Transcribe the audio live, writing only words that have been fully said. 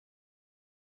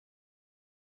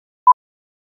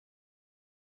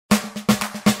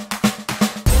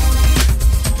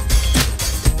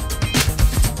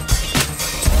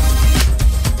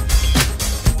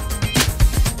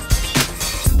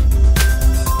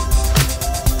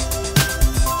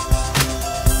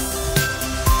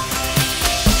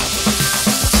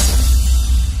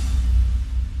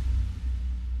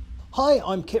Hi,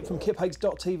 I'm Kip from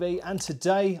kiphakes.tv, and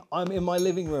today I'm in my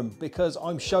living room because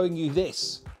I'm showing you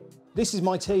this. This is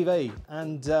my TV,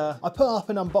 and I put up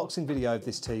an unboxing video of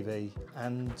this TV,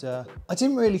 and I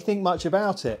didn't really think much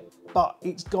about it, but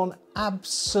it's gone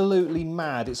absolutely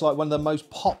mad. It's like one of the most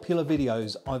popular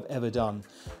videos I've ever done.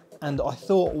 And I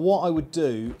thought what I would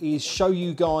do is show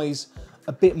you guys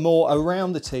a bit more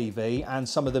around the TV and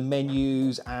some of the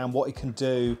menus and what it can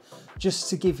do, just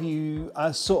to give you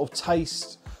a sort of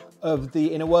taste of the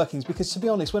inner workings. Because to be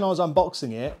honest, when I was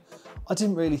unboxing it, I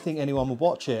didn't really think anyone would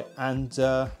watch it, and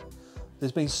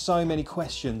there's been so many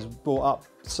questions brought up.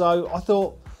 So I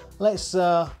thought, let's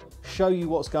show you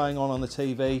what's going on the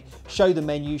TV, show the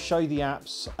menu, show the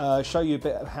apps, show you a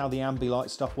bit of how the Ambilight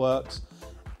stuff works.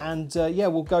 And yeah,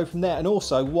 we'll go from there. And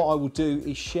also what I will do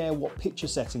is share what picture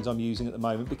settings I'm using at the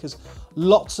moment, because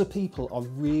lots of people are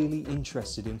really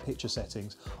interested in picture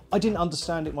settings. I didn't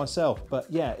understand it myself, but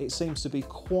yeah, it seems to be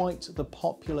quite the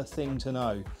popular thing to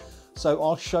know. So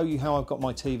I'll show you how I've got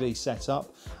my TV set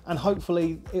up, and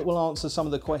hopefully it will answer some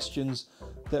of the questions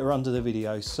that are under the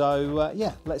video. So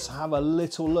yeah, let's have a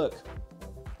little look.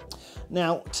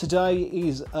 Now, today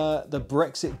is the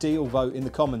Brexit deal vote in the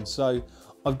Commons. So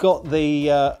I've got the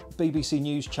BBC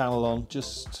News channel on,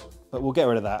 but we'll get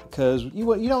rid of that, because you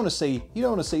don't want to see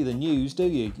the news, do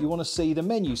you? You want to see the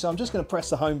menu. So I'm just going to press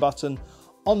the home button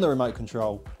on the remote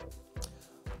control,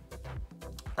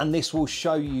 and this will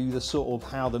show you the sort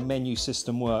of how the menu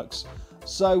system works.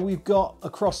 So we've got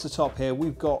across the top here,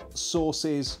 we've got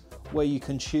sources where you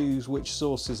can choose which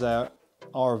sources are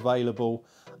available.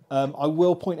 I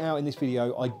will point out in this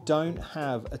video, I don't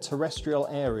have a terrestrial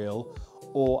aerial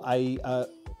or a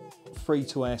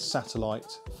free-to-air satellite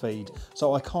feed,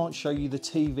 so I can't show you the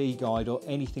TV guide or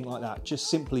anything like that, just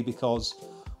simply because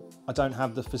I don't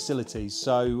have the facilities.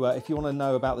 So if you want to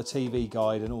know about the TV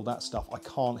guide and all that stuff, I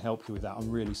can't help you with that.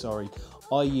 I'm really sorry.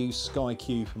 I use Sky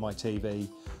Q for my TV,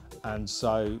 and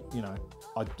so, you know,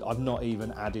 I've not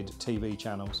even added TV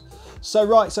channels. So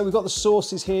right, so we've got the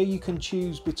sources here. You can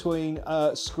choose between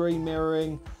screen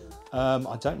mirroring,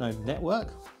 I don't know, network.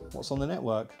 What's on the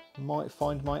network? Might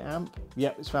find my amp.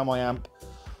 Yep, it's found my amp.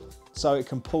 So it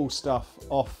can pull stuff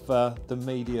off the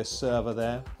media server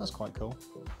there. That's quite cool.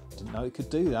 Didn't know it could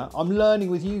do that. I'm learning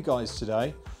with you guys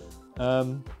today.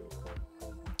 Right,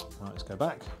 let's go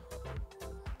back.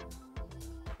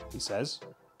 He says,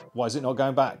 why is it not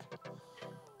going back?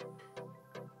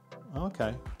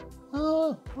 Okay.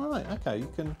 Oh, right, okay.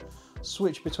 You can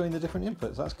switch between the different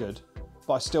inputs. That's good.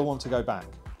 But I still want to go back.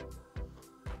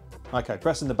 Okay,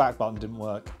 pressing the back button didn't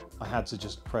work. I had to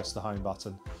just press the home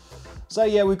button. So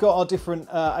yeah, we've got our different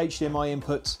HDMI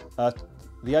inputs.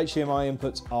 The HDMI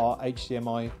inputs are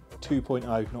HDMI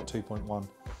 2.0, not 2.1.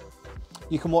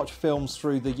 You can watch films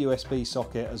through the USB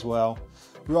socket as well.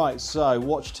 Right, so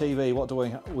watch TV, what do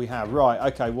we have?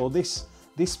 Right, okay, well this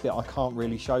bit I can't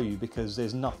really show you because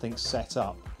there's nothing set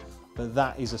up. But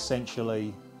that is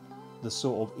essentially the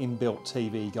sort of inbuilt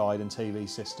TV guide and TV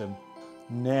system.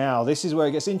 Now, this is where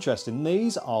it gets interesting.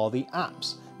 These are the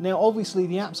apps. Now, obviously,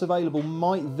 the apps available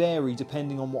might vary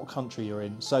depending on what country you're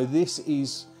in. So this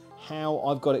is how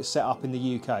I've got it set up in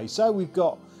the UK. So we've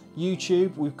got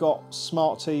YouTube, we've got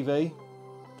Smart TV,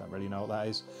 don't really know what that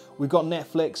is. We've got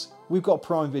Netflix, we've got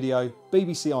Prime Video,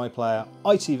 BBC iPlayer,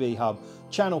 ITV Hub,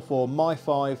 Channel 4,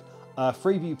 My5,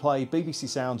 Freeview Play, BBC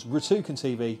Sounds, Ratukan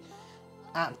TV,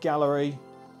 App Gallery,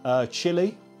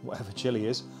 Chili, whatever Chili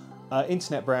is,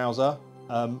 Internet Browser,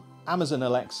 Amazon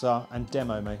Alexa, and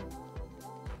Demo Me.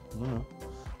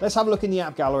 Let's have a look in the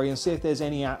app gallery and see if there's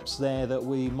any apps there that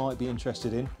we might be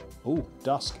interested in. Oh,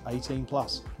 Dusk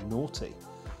 18+, naughty.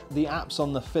 The apps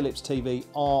on the Philips TV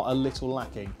are a little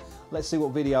lacking. Let's see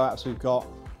what video apps we've got.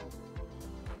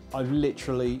 I've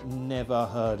literally never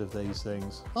heard of these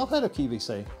things. I've heard of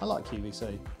QVC. I like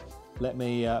QVC. Let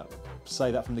me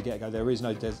say that from the get-go. There is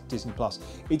no Disney Plus.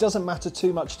 It doesn't matter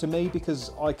too much to me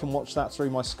because I can watch that through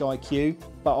my Sky Q.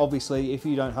 But obviously, if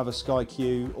you don't have a Sky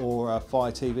Q or a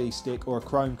Fire TV stick or a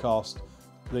Chromecast,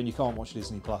 then you can't watch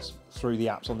Disney Plus through the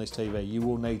apps on this TV. You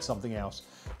will need something else.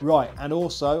 Right, and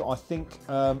also I think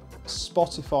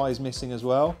Spotify is missing as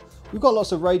well. We've got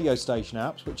lots of radio station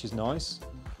apps, which is nice,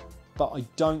 but I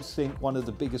don't think one of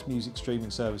the biggest music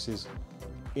streaming services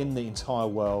in the entire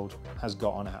world has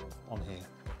got an app on here.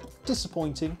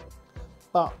 Disappointing,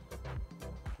 but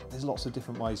there's lots of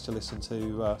different ways to listen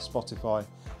to Spotify,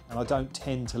 and I don't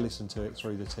tend to listen to it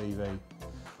through the TV.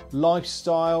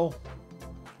 Lifestyle,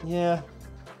 yeah,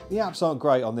 the apps aren't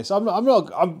great on this. I'm not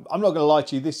going to lie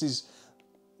to you. This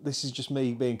is just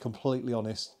me being completely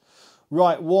honest.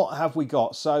 Right, what have we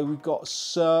got? So we've got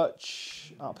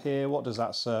search up here. What does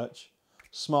that search?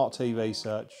 Smart TV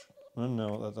search. don't know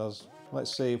what that does.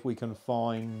 Let's see if we can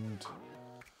find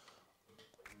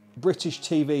British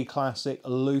TV classic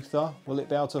Luther. Will it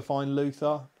be able to find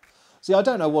Luther? See, I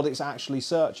don't know what it's actually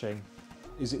searching.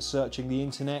 Is it searching the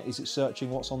internet? Is it searching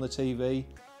what's on the TV?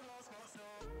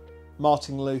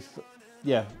 Martin Luther.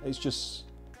 Yeah, it's just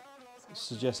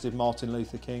suggested Martin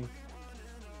Luther King.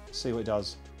 Let's see what it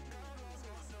does.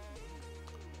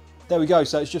 There we go.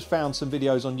 So it's just found some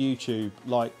videos on YouTube,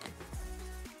 like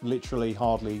literally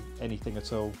hardly anything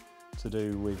at all to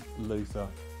do with Luther.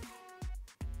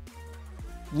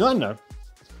 No.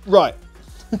 Right.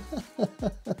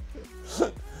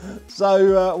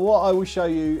 So what I will show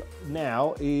you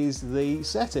now is the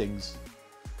settings,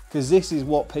 because this is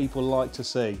what people like to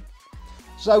see.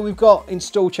 So we've got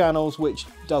install channels, which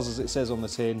does as it says on the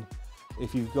tin.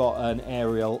 If you've got an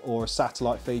aerial or a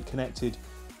satellite feed connected,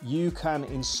 you can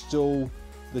install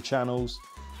the channels.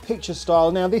 Picture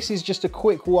style. Now this is just a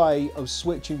quick way of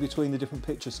switching between the different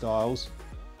picture styles.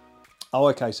 Oh,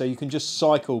 okay, so you can just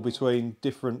cycle between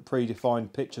different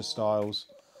predefined picture styles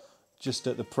just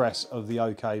at the press of the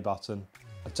OK button.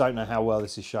 I don't know how well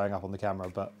this is showing up on the camera,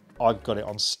 but I've got it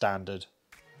on standard,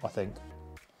 I think.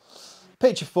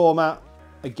 Picture format,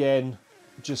 again,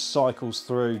 just cycles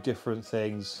through different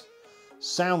things.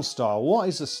 Sound style, what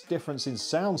is the difference in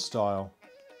sound style?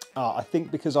 I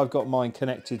think because I've got mine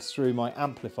connected through my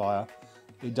amplifier,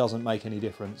 it doesn't make any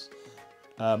difference.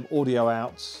 Audio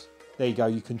outs, there you go,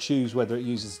 you can choose whether it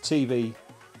uses TV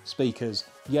speakers,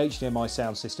 the HDMI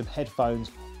sound system, headphones.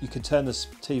 You can turn the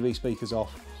TV speakers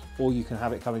off, or you can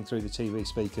have it coming through the TV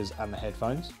speakers and the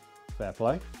headphones. Fair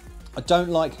play. I don't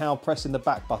like how pressing the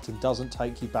back button doesn't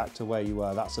take you back to where you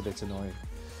were. That's a bit annoying.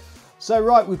 So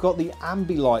right, we've got the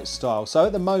Ambilight style. So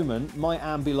at the moment, my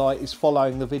Ambilight is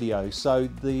following the video. So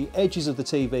the edges of the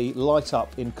TV light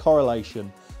up in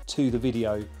correlation to the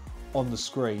video on the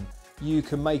screen. You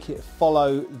can make it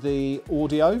follow the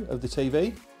audio of the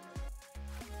TV,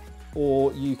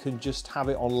 or you can just have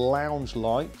it on lounge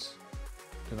light.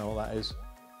 Don't know what that is.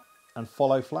 And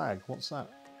follow flag. What's that?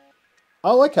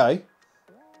 Oh, okay.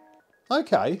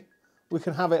 Okay. We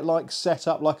can have it like set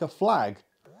up like a flag.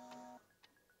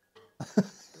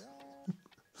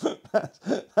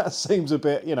 that seems a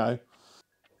bit, you know.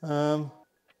 No,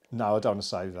 I don't want to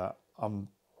save that.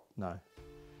 No,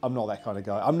 I'm not that kind of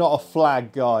guy. I'm not a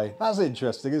flag guy. That's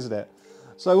interesting, isn't it?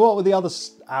 So what were the other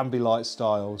Ambilight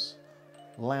styles?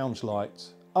 Lounge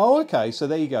light. Oh, okay. So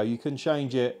there you go. You can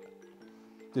change it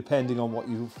depending on what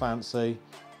you fancy.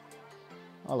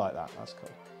 I like that. That's cool.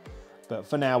 But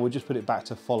for now, we'll just put it back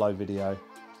to follow video.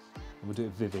 And we'll do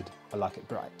it vivid. I like it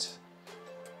bright.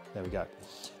 There we go.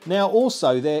 Now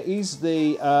also there is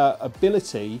the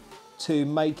ability to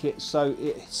make it so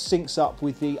it syncs up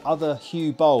with the other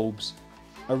Hue bulbs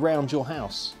around your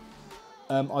house.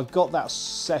 I've got that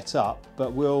set up,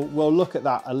 but we'll look at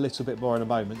that a little bit more in a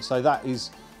moment. So that is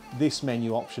this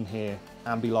menu option here,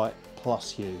 Ambilight plus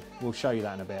Hue. We'll show you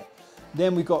that in a bit.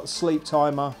 Then we've got sleep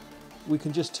timer. We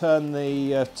can just turn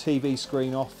the TV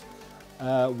screen off.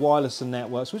 Wireless and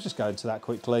networks. We'll just go into that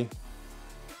quickly.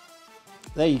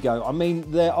 There you go. I mean,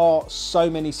 there are so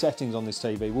many settings on this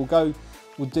TV.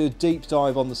 We'll do a deep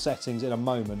dive on the settings in a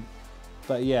moment.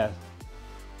 But yeah,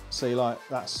 see, like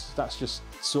that's just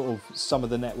sort of some of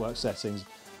the network settings.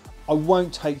 I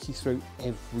won't take you through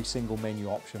every single menu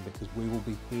option because we will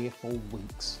be here for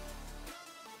weeks.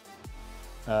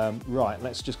 Right,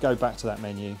 let's just go back to that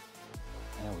menu.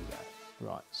 There we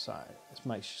go. Right, so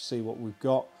let's see what we've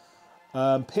got.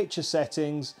 Picture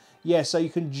settings. Yeah, so you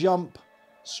can jump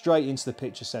straight into the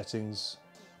picture settings.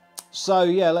 So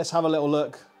yeah, let's have a little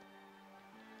look.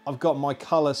 I've got my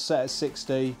colour set at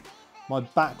 60. My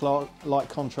backlight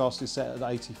contrast is set at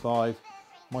 85.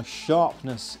 My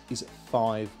sharpness is at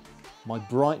 5. My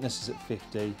brightness is at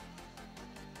 50.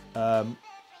 And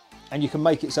you can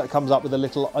make it so it comes up with a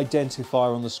little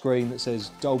identifier on the screen that says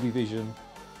Dolby Vision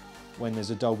when there's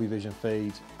a Dolby Vision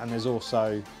feed. And there's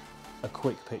also a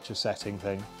quick picture setting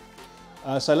thing.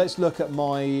 So let's look at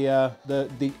my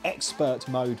the expert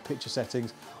mode picture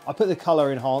settings. I put the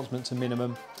colour enhancement to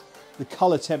minimum. The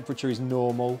colour temperature is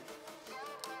normal.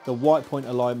 The white point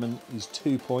alignment is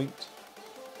 2 point.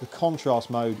 The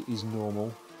contrast mode is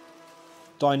normal.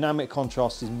 Dynamic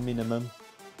contrast is minimum.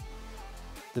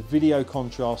 The video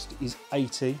contrast is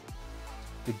 80.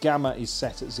 The gamma is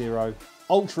set at 0.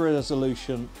 Ultra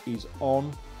resolution is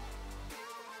on.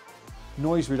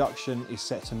 Noise reduction is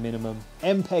set to minimum.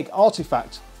 MPEG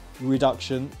artifact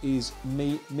reduction is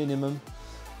minimum.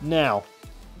 Now,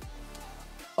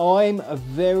 I'm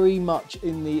very much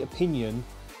in the opinion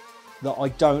that I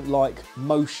don't like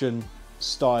motion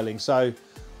styling. So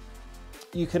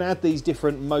you can add these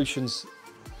different motions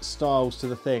styles to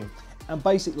the thing. And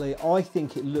basically, I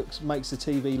think it makes the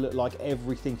TV look like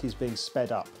everything is being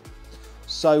sped up.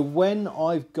 So when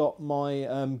I've got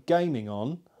my gaming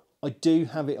on, I do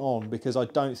have it on because I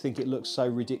don't think it looks so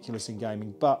ridiculous in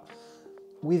gaming. But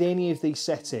with any of these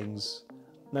settings,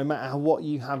 no matter what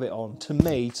you have it on, to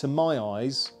me, to my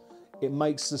eyes, it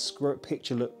makes the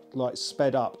picture look like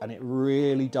sped up, and it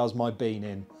really does my bean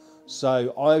in.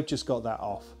 So I've just got that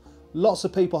off. Lots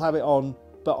of people have it on,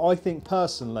 but I think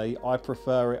personally I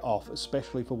prefer it off,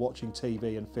 especially for watching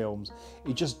TV and films.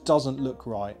 It just doesn't look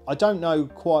right. I don't know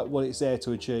quite what it's there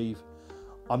to achieve.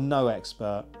 I'm no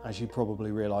expert, as you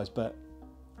probably realise, but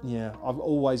yeah, I've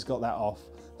always got that off.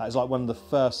 That is like one of the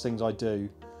first things I do,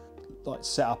 like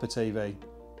set up a TV.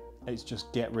 It's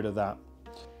just get rid of that.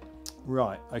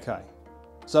 Right, okay.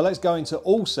 So let's go into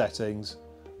all settings.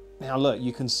 Now look,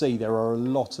 you can see there are a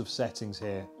lot of settings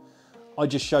here. I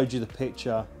just showed you the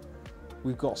picture.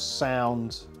 We've got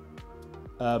sound.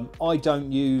 I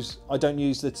don't use the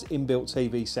inbuilt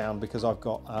TV sound because I've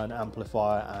got an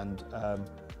amplifier and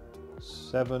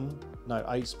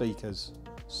 8 speakers.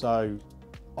 So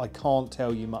I can't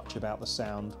tell you much about the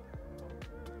sound.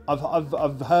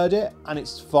 I've heard it and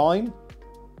it's fine.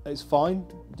 It's fine,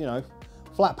 you know.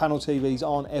 Flat panel TVs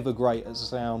aren't ever great at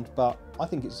sound, but I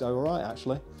think it's all right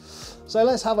actually. So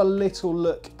let's have a little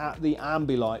look at the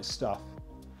Ambilight stuff.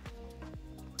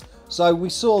 So we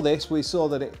saw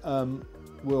that it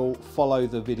will follow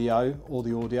the video or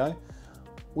the audio.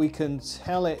 We can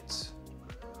tell it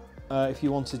if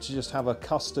you wanted to just have a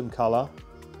custom color,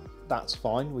 that's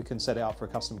fine. We can set it up for a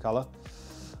custom color.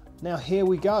 Now here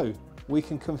we go. We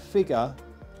can configure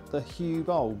the Hue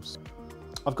bulbs.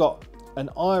 I've got an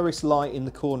iris light in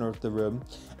the corner of the room,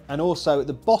 and also at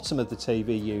the bottom of the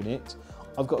TV unit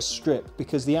I've got a strip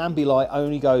because the Ambilight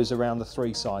only goes around the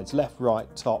 3 sides, left, right,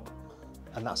 top,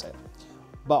 and that's it.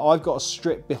 But I've got a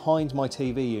strip behind my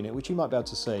TV unit which you might be able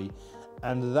to see,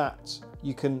 and that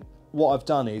you can, what I've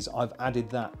done is I've added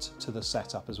that to the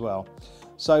setup as well.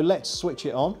 So let's switch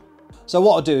it on. So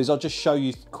what I'll do is I'll just show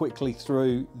you quickly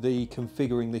through the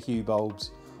configuring the Hue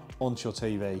bulbs onto your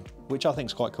TV, which I think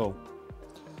is quite cool.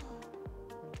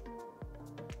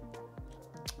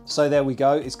 So there we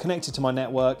go, it's connected to my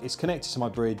network, it's connected to my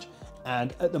bridge,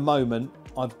 and at the moment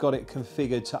I've got it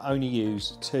configured to only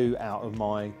use 2 out of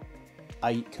my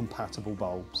 8 compatible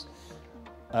bulbs.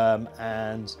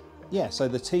 And yeah, so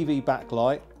the TV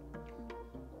backlight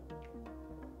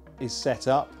is set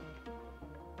up.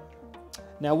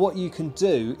 Now what you can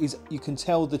do is you can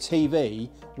tell the TV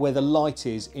where the light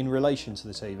is in relation to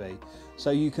the TV.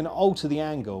 So you can alter the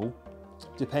angle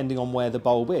depending on where the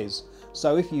bulb is.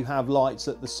 So if you have lights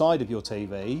at the side of your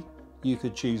TV, you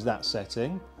could choose that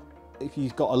setting. If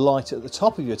you've got a light at the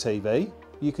top of your TV,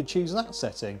 you could choose that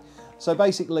setting. So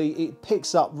basically it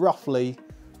picks up roughly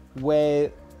where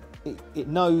it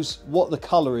knows what the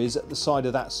colour is at the side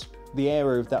of the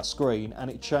area of that screen,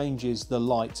 and it changes the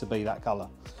light to be that colour.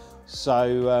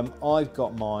 So I've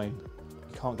got mine,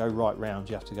 you can't go right round,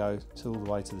 you have to go all the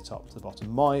way to the top, to the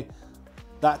bottom.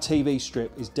 That TV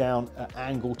strip is down at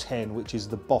angle 10, which is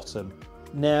the bottom.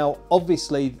 Now,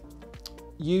 obviously,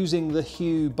 using the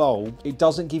Hue bulb, it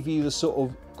doesn't give you the sort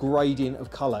of gradient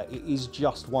of colour. It is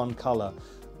just one colour.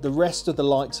 The rest of the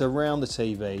lights around the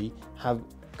TV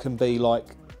can be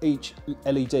like, each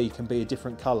LED can be a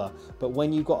different colour. But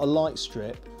when you've got a light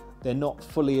strip, they're not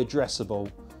fully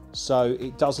addressable, so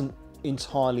it doesn't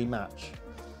entirely match.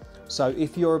 So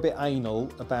if you're a bit anal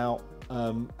about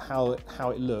how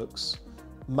it looks,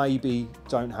 maybe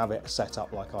don't have it set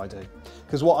up like I do.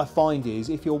 Because what I find is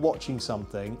if you're watching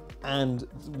something and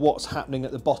what's happening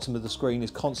at the bottom of the screen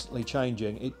is constantly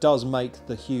changing, it does make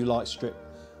the Hue light strip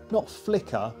not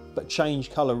flicker, but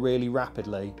change colour really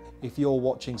rapidly. If you're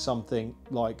watching something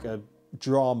like a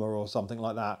drama or something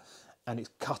like that, and it's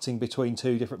cutting between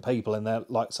 2 different people and they're,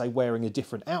 like, say, wearing a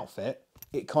different outfit,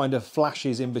 it kind of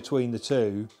flashes in between the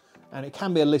 2, and it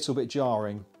can be a little bit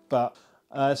jarring. But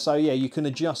so yeah, you can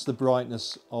adjust the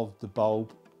brightness of the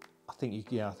bulb. I think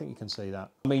you can see that.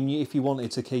 I mean, if you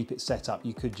wanted to keep it set up,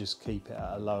 you could just keep it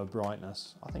at a lower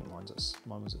brightness. I think mine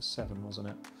was at 7, wasn't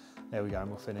it? There we go, and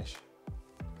we'll finish.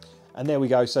 And there we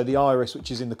go. So the iris,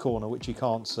 which is in the corner, which you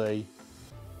can't see,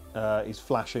 is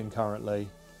flashing currently.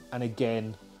 And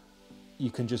again, you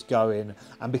can just go in,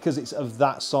 and because it's of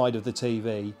that side of the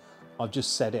TV, I've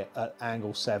just set it at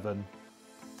angle 7.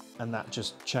 And that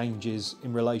just changes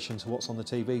in relation to what's on the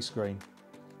TV screen.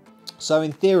 So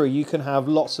in theory, you can have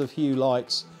lots of Hue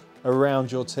lights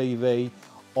around your TV,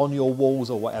 on your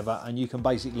walls or whatever, and you can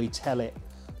basically tell it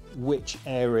which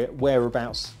area,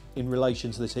 whereabouts in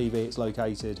relation to the TV it's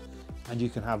located, and you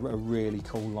can have a really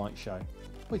cool light show,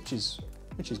 which is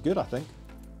which is good, I think.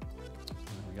 There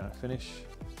we go, finish.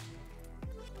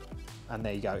 And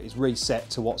there you go, it's reset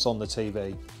to what's on the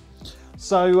TV.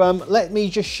 So let me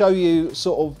just show you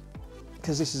sort of,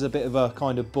 because this is a bit of a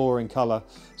kind of boring colour.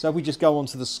 So if we just go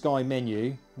onto the Sky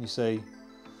menu, you see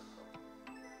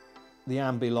the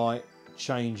Ambilight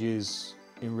changes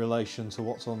in relation to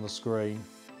what's on the screen.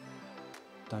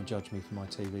 Don't judge me for my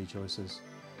TV choices.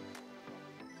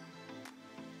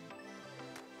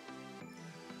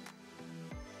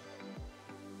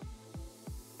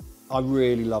 I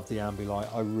really love the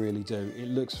Ambilight, I really do. It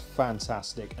looks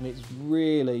fantastic and it's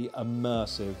really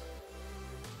immersive,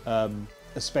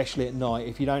 especially at night.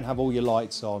 If you don't have all your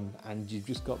lights on and you've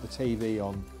just got the TV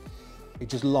on, it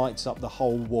just lights up the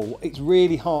whole wall. It's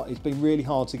really hard, it's been really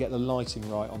hard to get the lighting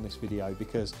right on this video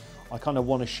because I kind of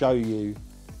want to show you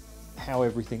how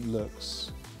everything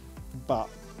looks, but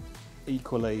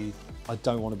equally I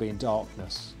don't want to be in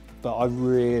darkness. But I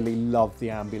really love the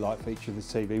Ambilight feature of the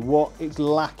TV. What it's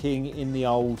lacking in the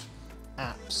old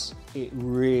apps, it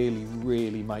really,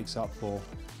 really makes up for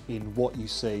in what you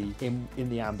see in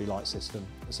the Ambilight system,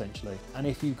 essentially. And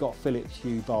if you've got Philips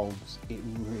Hue bulbs, it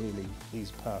really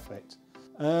is perfect.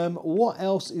 What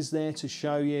else is there to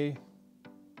show you?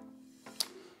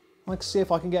 I can see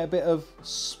if I can get a bit of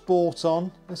sport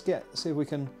on. Let's see if we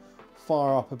can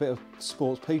fire up a bit of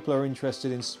sports. People are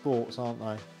interested in sports, aren't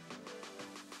they?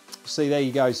 See, there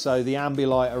you go. So the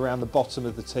Ambilight around the bottom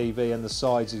of the TV and the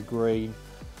sides is green,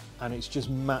 and it's just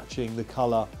matching the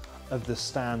colour of the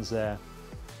stands there.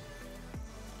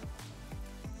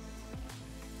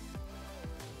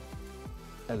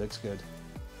 It looks good.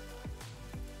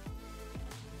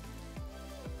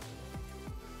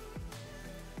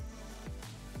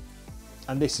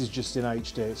 And this is just in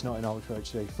HD, it's not in Ultra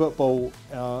HD. Football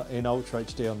in Ultra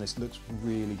HD on this looks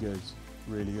really good,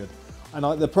 really good.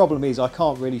 And the problem is I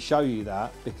can't really show you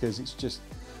that because it's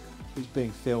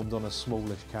being filmed on a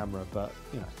smallish camera, but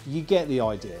you know, you get the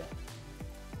idea.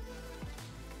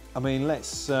 I mean,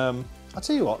 I'll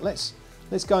tell you what, let's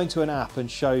go into an app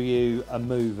and show you a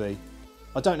movie.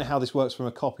 I don't know how this works from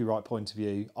a copyright point of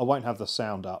view. I won't have the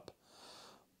sound up.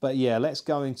 But yeah, let's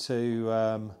go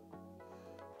into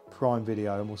Prime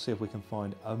Video and we'll see if we can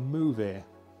find a movie.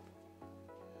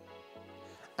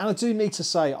 And I do need to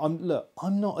say, look,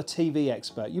 I'm not a TV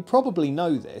expert. You probably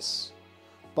know this,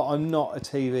 but I'm not a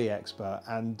TV expert,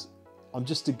 and I'm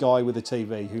just a guy with a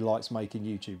TV who likes making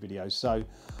YouTube videos. So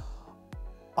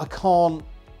I can't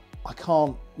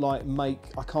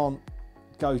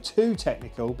go too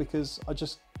technical because I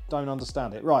just don't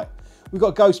understand it. Right, we've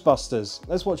got Ghostbusters.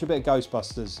 Let's watch a bit of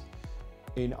Ghostbusters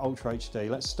in Ultra HD.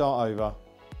 Let's start over.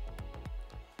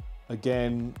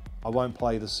 Again, I won't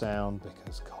play the sound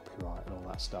because copyright and all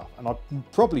that stuff. And I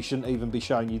probably shouldn't even be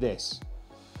showing you this.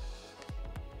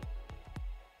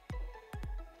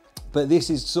 But this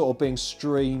is sort of being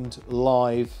streamed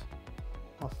live.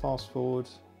 I'll fast forward.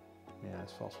 Yeah,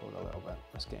 let's fast forward a little bit.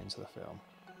 Let's get into the film.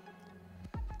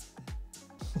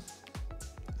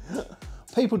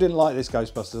 People didn't like this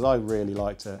Ghostbusters. I really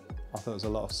liked it. I thought it was a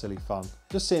lot of silly fun.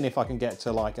 Just seeing if I can get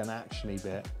to like an action-y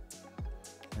bit.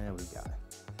 There we go.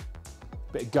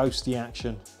 Bit of ghosty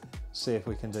action. See if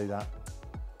we can do that.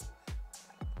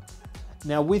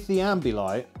 Now with the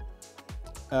Ambilight,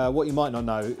 what you might not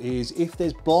know is if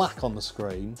there's black on the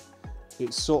screen,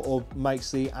 it sort of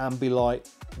makes the Ambilight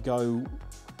go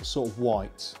sort of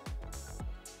white.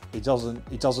 It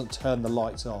doesn't turn the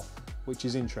lights off, which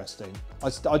is interesting.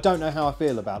 I don't know how I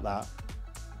feel about that.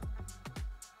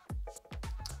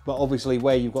 But obviously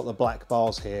where you've got the black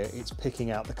bars here, it's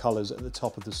picking out the colours at the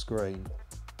top of the screen.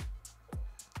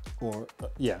 Or,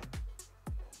 yeah.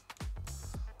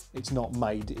 It's not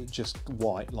made it just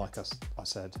white like I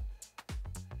said.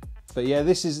 But yeah,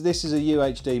 this is a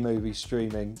UHD movie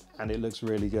streaming and it looks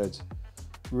really good.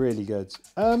 Really good.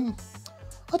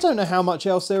 I don't know how much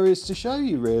else there is to show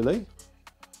you really.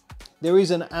 There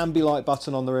is an Ambilight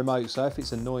button on the remote, so if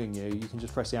it's annoying you, you can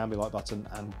just press the Ambilight button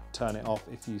and turn it off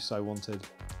if you so wanted.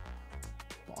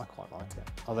 But I quite like it.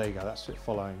 Oh, there you go, that's it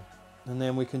following. And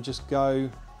then we can just go.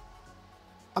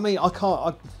 I mean, I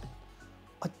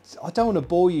don't want to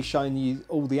bore you showing you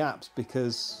all the apps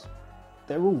because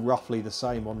they're all roughly the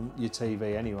same on your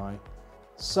TV anyway.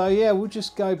 So yeah, we'll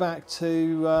just go back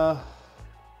to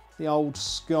the old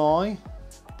Sky.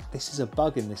 This is a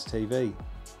bug in this TV.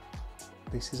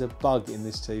 This is a bug in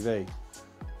this TV.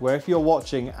 Where if you're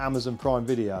watching Amazon Prime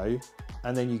Video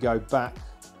and then you go back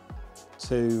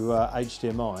to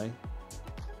HDMI,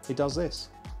 it does this.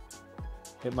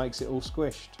 It makes it all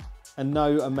squished. And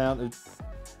no amount of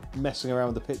messing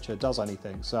around with the picture does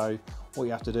anything. So what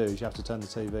you have to do is you have to turn the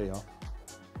TV off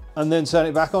and then turn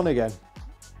it back on again.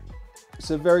 It's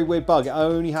a very weird bug. It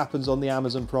only happens on the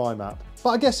Amazon Prime app. But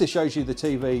I guess it shows you the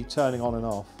TV turning on and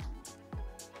off.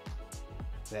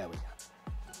 There we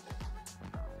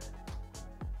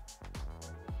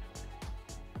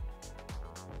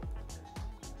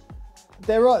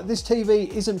go. This TV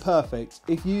isn't perfect.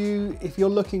 If you're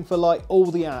looking for like all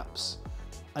the apps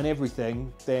and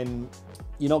everything, then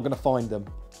you're not going to find them.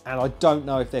 And I don't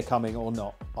know if they're coming or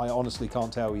not. I honestly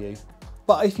can't tell you.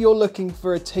 But if you're looking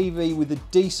for a TV with a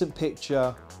decent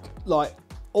picture, like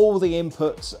all the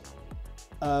inputs,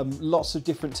 lots of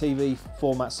different TV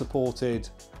formats supported,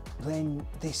 then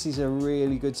this is a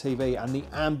really good TV. And the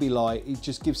Ambilight, it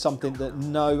just gives something that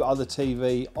no other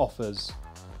TV offers.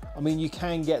 I mean, you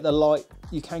can get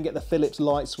the Philips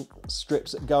light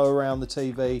strips that go around the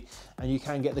TV, and you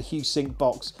can get the Hue Sync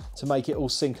box to make it all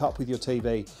sync up with your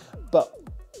TV. But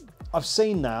I've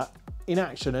seen that in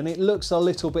action and it looks a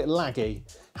little bit laggy.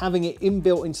 Having it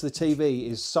inbuilt into the TV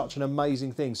is such an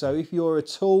amazing thing. So if you're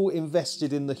at all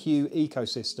invested in the Hue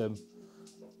ecosystem,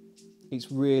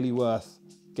 it's really worth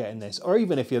getting this, or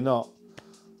even if you're not.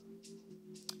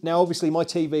 Now, obviously my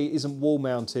TV isn't wall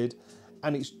mounted,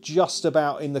 and it's just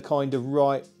about in the kind of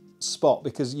right spot,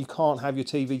 because you can't have your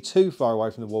TV too far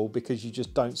away from the wall because you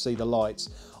just don't see the lights.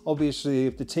 Obviously,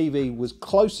 if the TV was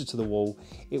closer to the wall,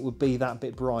 it would be that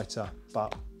bit brighter,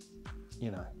 but you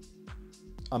know,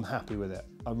 I'm happy with it.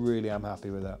 I really am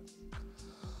happy with it.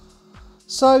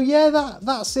 So yeah,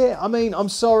 that's it. I mean, I'm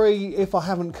sorry if I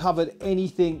haven't covered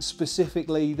anything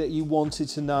specifically that you wanted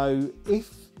to know.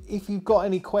 If you've got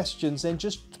any questions, then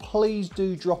just please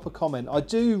do drop a comment. I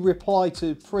do reply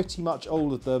to pretty much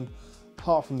all of them,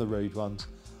 apart from the rude ones.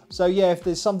 So yeah, if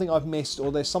there's something I've missed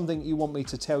or there's something you want me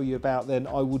to tell you about, then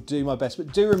I will do my best.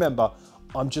 But do remember,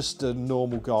 I'm just a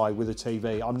normal guy with a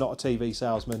TV. I'm not a TV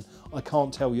salesman. I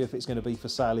can't tell you if it's going to be for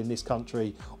sale in this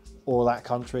country or that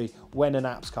country, when an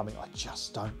app's coming. I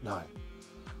just don't know.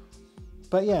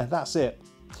 But yeah, that's it.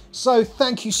 So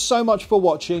thank you so much for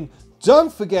watching.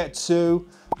 Don't forget to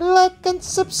like and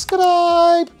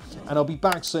subscribe, and I'll be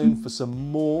back soon for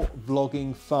some more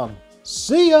vlogging fun.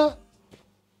 See ya!